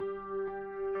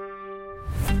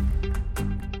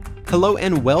Hello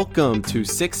and welcome to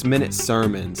 6 Minute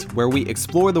Sermons, where we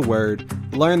explore the Word,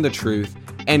 learn the truth,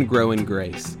 and grow in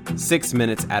grace, 6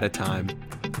 minutes at a time.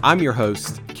 I'm your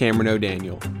host, Cameron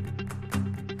O'Daniel.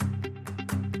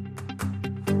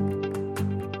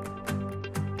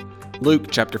 Luke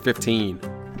chapter 15,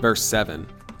 verse 7.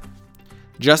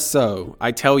 Just so,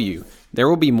 I tell you, there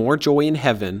will be more joy in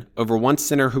heaven over one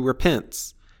sinner who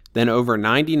repents than over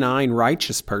 99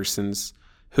 righteous persons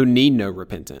who need no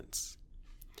repentance.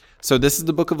 So this is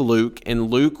the book of Luke,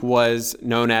 and Luke was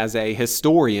known as a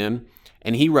historian,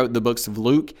 and he wrote the books of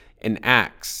Luke and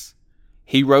Acts.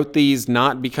 He wrote these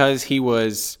not because he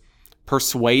was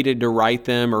persuaded to write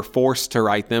them or forced to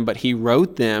write them, but he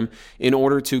wrote them in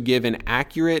order to give an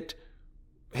accurate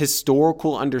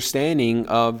historical understanding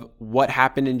of what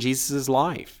happened in Jesus'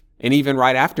 life, and even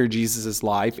right after Jesus'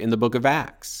 life in the book of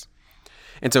Acts.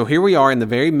 And so here we are in the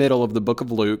very middle of the book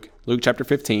of Luke, Luke chapter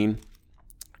 15,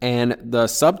 and the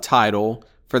subtitle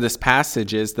for this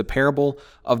passage is The Parable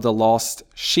of the Lost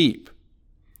Sheep.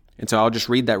 And so I'll just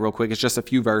read that real quick. It's just a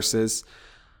few verses.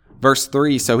 Verse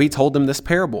 3, so he told them this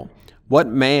parable. What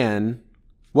man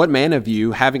of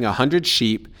you, having 100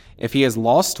 sheep, if he has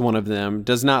lost one of them,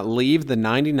 does not leave the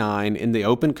 99 in the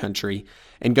open country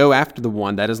and go after the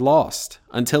one that is lost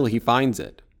until he finds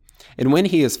it? And when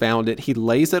he has found it, he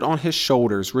lays it on his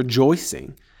shoulders,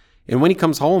 rejoicing. And when he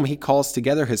comes home, he calls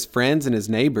together his friends and his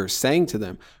neighbors, saying to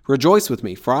them, rejoice with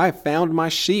me, for I have found my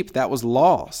sheep that was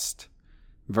lost.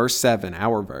 Verse 7,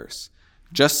 our verse.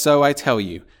 Just so I tell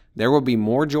you, there will be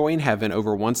more joy in heaven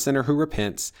over one sinner who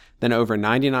repents than over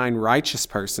 99 righteous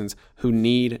persons who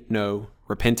need no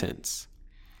repentance.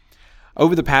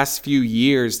 Over the past few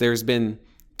years, there's been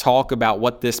talk about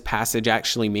what this passage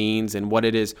actually means and what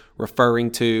it is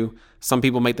referring to. Some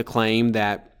people make the claim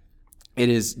that it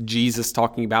is Jesus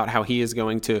talking about how he is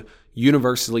going to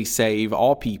universally save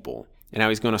all people and how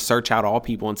he's going to search out all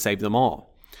people and save them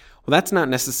all. Well, that's not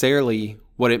necessarily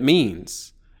what it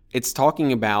means. It's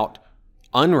talking about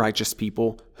unrighteous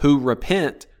people who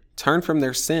repent, turn from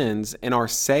their sins, and are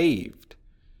saved.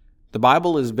 The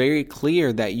Bible is very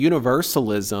clear that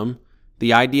universalism,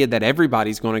 the idea that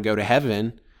everybody's going to go to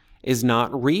heaven, is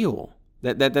not real.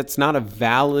 That's not a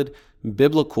valid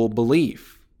biblical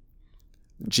belief.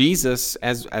 Jesus,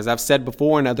 as I've said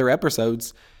before in other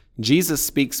episodes, Jesus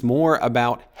speaks more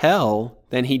about hell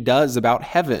than he does about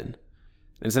heaven.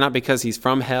 And it's not because he's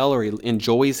from hell or he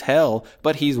enjoys hell,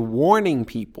 but he's warning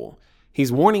people.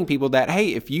 He's warning people that,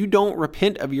 hey, if you don't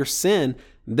repent of your sin,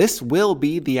 this will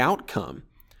be the outcome.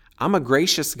 I'm a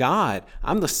gracious God.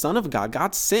 I'm the Son of God.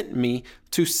 God sent me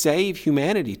to save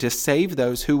humanity, to save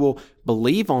those who will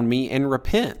believe on me and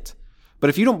repent. But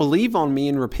if you don't believe on me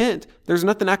and repent, there's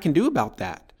nothing I can do about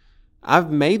that. I've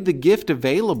made the gift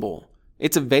available.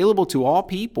 It's available to all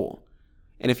people.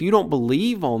 And if you don't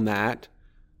believe on that,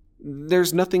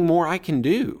 there's nothing more I can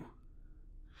do.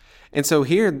 And so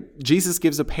here, Jesus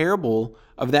gives a parable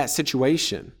of that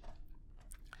situation.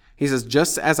 He says,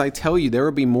 just as I tell you, there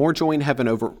will be more joy in heaven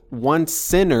over one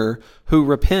sinner who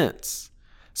repents.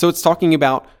 So it's talking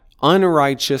about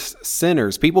unrighteous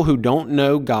sinners, people who don't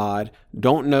know God,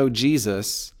 don't know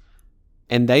Jesus,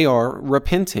 and they are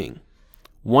repenting.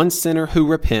 One sinner who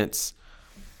repents,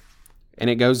 and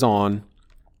it goes on,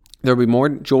 there will be more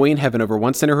joy in heaven over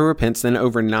one sinner who repents than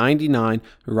over 99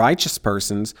 righteous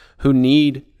persons who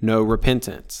need no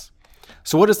repentance.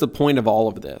 So what is the point of all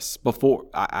of this? Before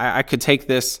I could take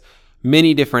this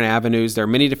many different avenues. There are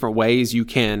many different ways you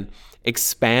can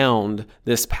expound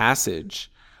this passage.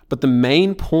 But the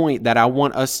main point that I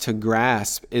want us to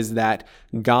grasp is that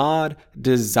God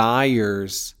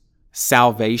desires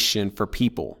salvation for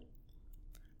people.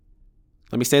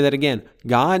 Let me say that again.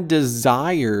 God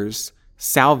desires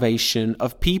salvation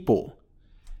of people.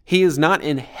 He is not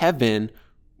in heaven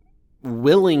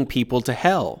willing people to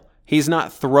hell. He's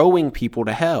not throwing people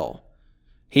to hell.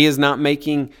 He is not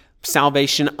making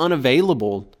salvation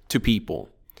unavailable to people.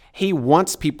 He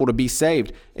wants people to be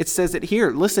saved. It says it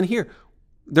here. Listen here.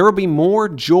 There will be more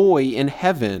joy in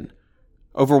heaven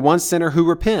over one sinner who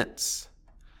repents.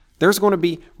 There's going to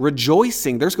be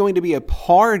rejoicing. There's going to be a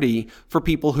party for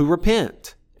people who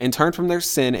repent and turn from their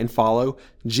sin and follow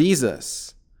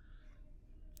Jesus.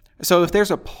 So if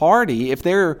there's a party, if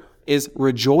there is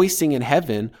rejoicing in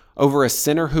heaven over a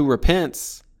sinner who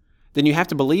repents, then you have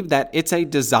to believe that it's a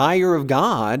desire of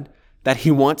God that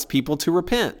he wants people to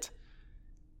repent.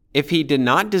 If he did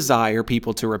not desire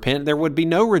people to repent, there would be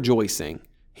no rejoicing.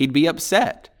 He'd be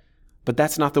upset. But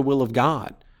that's not the will of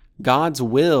God. God's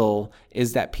will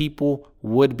is that people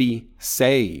would be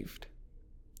saved.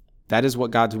 That is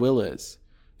what God's will is.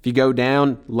 If you go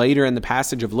down later in the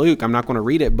passage of Luke, I'm not going to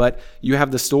read it, but you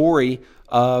have the story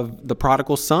of the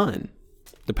prodigal son,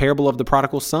 the parable of the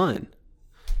prodigal son.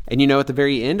 And at the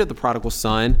very end of the prodigal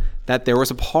son, that there was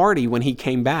a party when he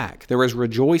came back. There was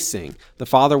rejoicing. The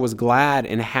father was glad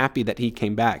and happy that he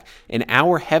came back. And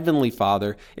our heavenly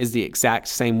Father is the exact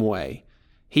same way.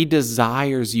 He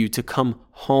desires you to come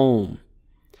home.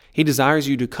 He desires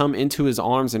you to come into his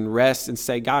arms and rest and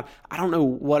say, God, I don't know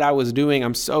what I was doing.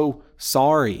 I'm so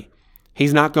sorry.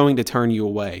 He's not going to turn you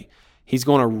away. He's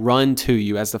going to run to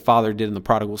you as the father did in the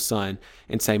prodigal son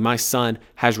and say, my son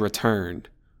has returned.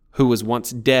 Who was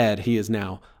once dead, he is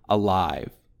now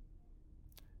alive.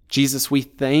 Jesus, we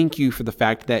thank you for the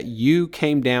fact that you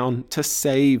came down to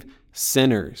save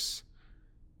sinners.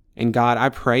 And God, I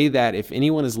pray that if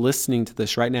anyone is listening to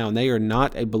this right now and they are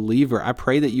not a believer, I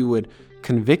pray that you would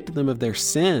convict them of their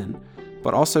sin,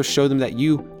 but also show them that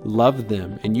you love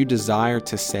them and you desire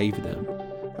to save them.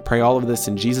 I pray all of this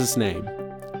in Jesus' name.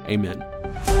 Amen.